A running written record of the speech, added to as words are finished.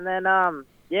And then,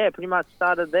 pretty much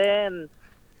started there and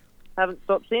haven't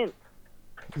stopped since.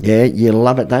 Yeah, you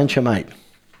love it, don't you, mate?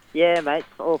 Yeah, mate,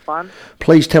 all fun.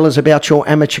 Please tell us about your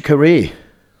amateur career.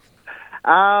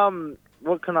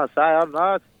 What can I say? I don't know.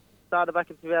 I started back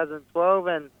in 2012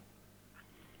 and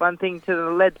one thing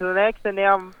led to the next, and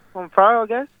now I'm on pro, I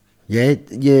guess. Yeah,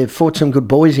 you fought some good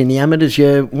boys in the amateurs.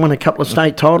 You won a couple of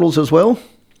state titles as well?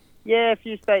 Yeah, a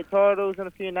few state titles and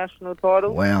a few national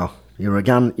titles. Wow, you're a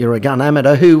gun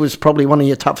amateur. Who was probably one of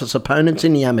your toughest opponents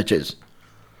in the amateurs?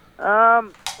 I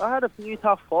had a few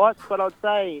tough fights, but I'd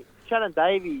say Shannon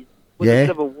Davies was a bit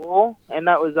of a war, and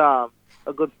that was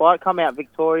a good fight. Come out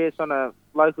victorious on a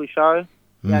local show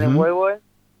down in Woy Woy.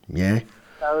 Yeah.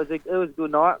 So it was a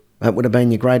good night. That would have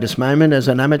been your greatest moment as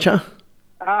an amateur?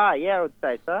 Yeah, I would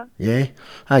say so. Yeah.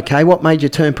 Okay, what made you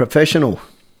turn professional?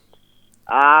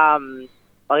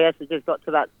 I guess it just got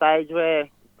to that stage where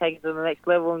take it to the next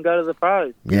level and go to the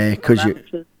pros. Yeah, because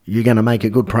you're going to make a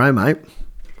good pro, mate.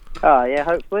 Oh, yeah,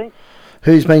 hopefully.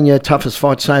 Who's been your toughest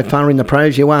fight so far in the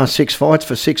pros? You are 6 fights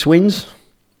for 6 wins?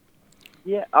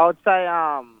 Yeah, I would say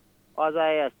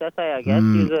Isaiah Sete, I guess.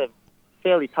 He was a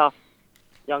fairly tough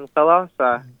young fella,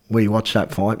 so... We watched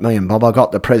that fight, me and Bob. I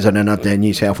got the president of the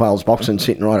New South Wales Boxing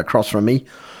sitting right across from me.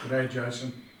 G'day,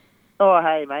 Jason. Oh,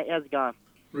 hey, mate. How's it going?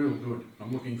 Real good.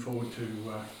 I'm looking forward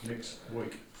to next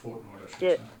week, fortnight, I should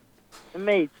say. Yeah,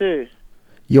 me too.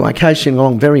 You are coasting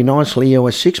along very nicely. You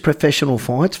were 6 professional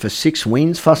fights for 6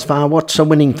 wins. Thus far, what's the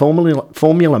winning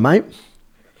formula, mate?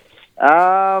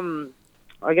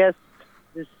 I guess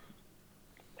just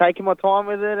taking my time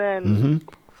with it and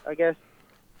I guess,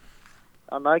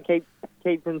 I don't know,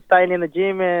 keeping staying in the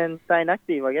gym and staying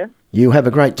active, I guess. You have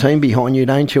a great team behind you,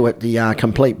 don't you, at the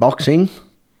Complete Boxing?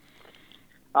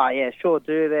 Oh, yeah, sure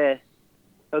do. They're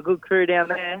a good crew down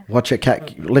there. Let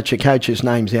your coaches'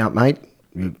 names out, mate.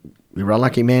 You're a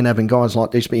lucky man having guys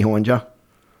like this behind you.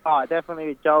 Oh, definitely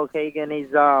with Joel Keegan.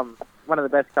 He's one of the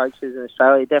best coaches in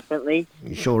Australia, definitely.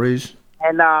 He sure is.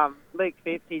 And Luke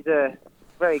Phipps, he's a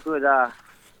very good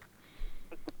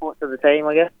support to the team,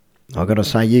 I guess. I've got to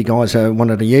say, you guys are one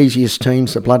of the easiest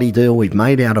teams to bloody deal with,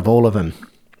 mate, out of all of them.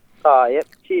 Oh, yep.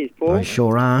 Cheers, Paul. They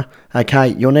sure are. Okay,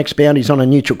 your next bout is on a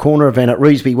neutral corner event at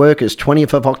Revesby Workers,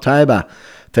 20th of October,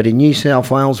 for the New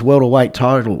South Wales welterweight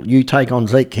title. You take on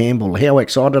Zeke Campbell. How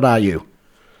excited are you?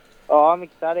 Oh, I'm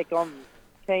ecstatic. I'm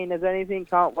keen as anything.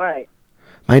 Can't wait.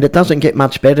 Mate, it doesn't get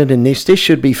much better than this. This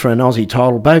should be for an Aussie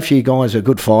title. Both you guys are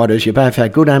good fighters. You both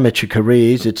had good amateur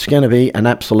careers. It's going to be an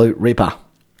absolute ripper.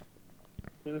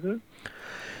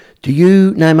 Do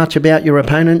you know much about your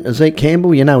opponent, Zeke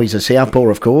Campbell? You know he's a southpaw,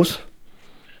 of course.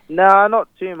 No, not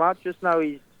too much. Just know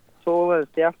he's tall as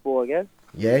southpaw, I guess.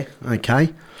 Yeah,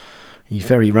 okay. He's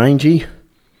very rangy.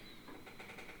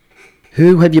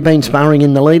 Who have you been sparring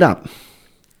in the lead-up?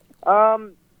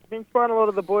 Been sparring a lot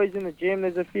of the boys in the gym.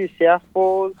 There's a few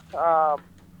southpaws.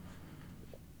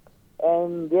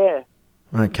 And, yeah.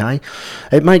 Okay.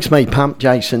 It makes me pumped,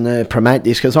 Jason, to promote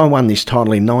this, because I won this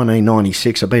title in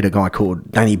 1996. I beat a guy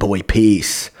called Danny Boy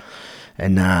Pearce,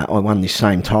 and I won this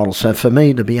same title. So for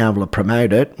me to be able to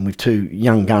promote it with 2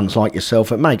 young guns like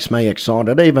yourself, it makes me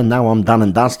excited. Even though I'm done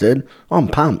and dusted, I'm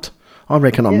pumped. I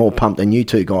reckon I'm more pumped than you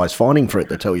 2 guys fighting for it,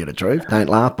 to tell you the truth. Don't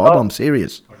laugh, Bob. I'm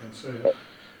serious. I can see it.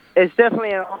 It's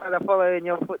definitely an honour to follow in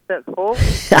your footsteps, Paul.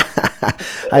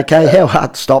 Okay, how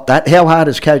hard? Stop that. How hard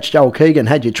has Coach Joel Keegan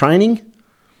had you training?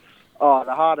 Oh,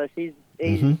 the hardest.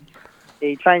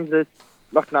 He trains us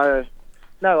like no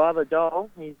other Joel.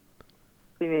 He's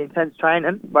pretty intense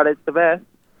training, but it's the best.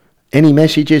 Any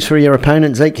messages for your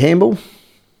opponent, Zeke Campbell?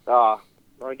 Oh,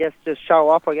 I guess just show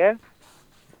up, I guess.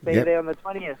 Be there on the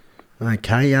 20th.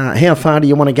 Okay, how far do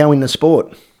you want to go in the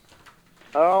sport?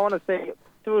 I want to see.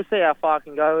 We'll see how far I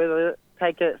can go with it.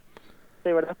 Take it,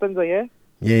 see what happens, I guess.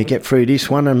 Yeah, get through this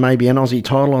one and maybe an Aussie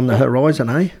title on the horizon,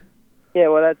 eh? Yeah,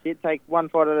 well, that's it. Take one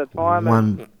fight at a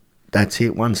time. That's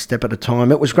it, one step at a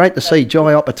time. It was great to see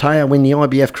Jai Opataya win the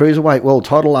IBF Cruiserweight World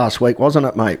title last week, wasn't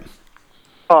it, mate?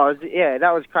 Oh, yeah,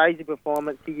 that was a crazy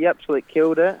performance. He absolutely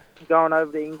killed it, going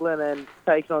over to England and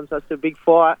taking on such a big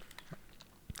fight.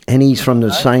 And he's from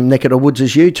the same neck of the woods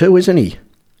as you too, isn't he?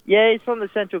 Yeah, he's from the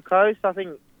Central Coast, I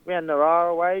think around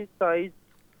Narara way. So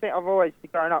I've always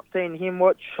grown up seeing him,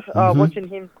 watching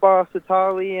him spar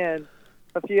Satali and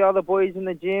a few other boys in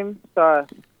the gym. So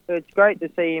it's great to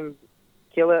see him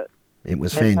kill it. It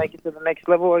was and take it to the next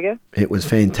level, I guess. It was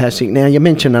fantastic. Now, you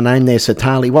mentioned a name there,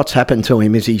 Satali. What's happened to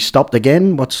him? Is he stopped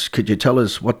again? Could you tell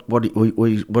us what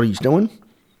he's doing?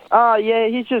 Yeah,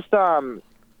 he's just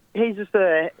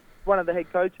one of the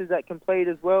head coaches at Complete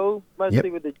as well, mostly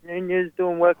with the juniors,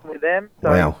 working with them.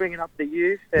 So he's bringing up the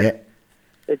youth. And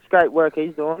it's great work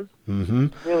he's doing. Mm-hmm.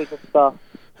 Really good stuff.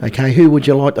 Okay, who would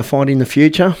you like to fight in the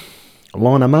future?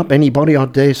 Line them up. Anybody, I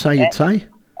dare say you'd say?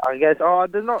 I guess,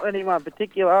 there's not anyone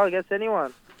particular. I guess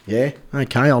anyone. Yeah,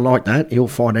 okay, I like that. He'll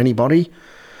fight anybody.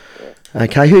 Yeah.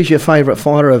 Okay, who's your favourite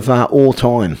fighter of all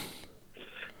time?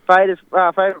 Favourite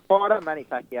fighter? Manny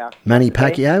Pacquiao. Manny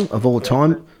Pacquiao of all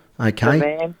time? Okay.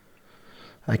 Good man.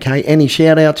 Okay, any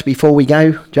shout-outs before we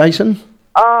go, Jason?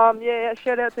 Yeah,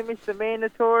 shout out to Mr.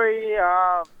 Mandatory,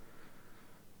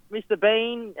 Mr.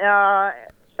 Bean,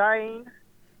 Shane,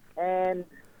 and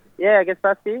yeah, I guess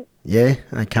that's it. Yeah,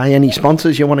 okay. Any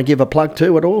sponsors you want to give a plug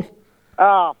to at all?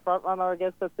 Frontrunner, I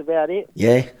guess that's about it.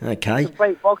 Yeah, okay.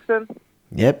 Complete boxing.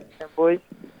 Yep. And boys.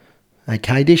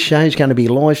 Okay, this show's going to be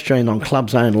live streamed on Club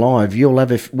Zone Live.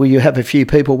 Will you have a few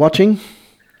people watching?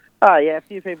 Yeah, a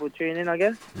few people tune in, I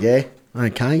guess. Yeah,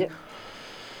 okay. Yep.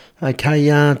 Okay,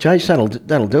 Jace,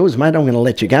 that'll do us, mate. I'm going to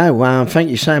let you go.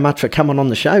 Thank you so much for coming on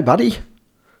the show, buddy.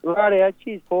 Rightio,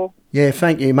 cheers, Paul. Yeah,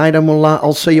 thank you, mate, and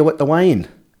I'll see you at the weigh-in.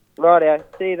 Rightio,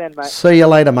 see you then, mate. See you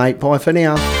later, mate. Bye for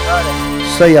now.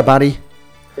 Rightio. See you, buddy.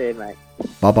 See you, mate.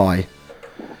 Bye-bye.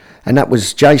 And that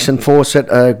was Jason Fawcett,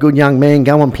 a good young man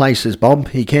going places, Bob.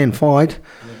 He can fight.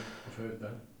 Yeah, I've heard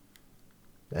that.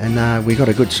 And we got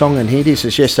a good song in here. This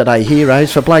is Yesterday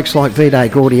Heroes. For blokes like Vito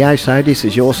Gordioso, this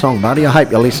is your song, buddy. I hope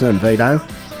you're listening, Vito.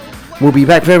 We'll be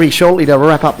back very shortly to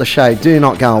wrap up the show. Do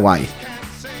not go away.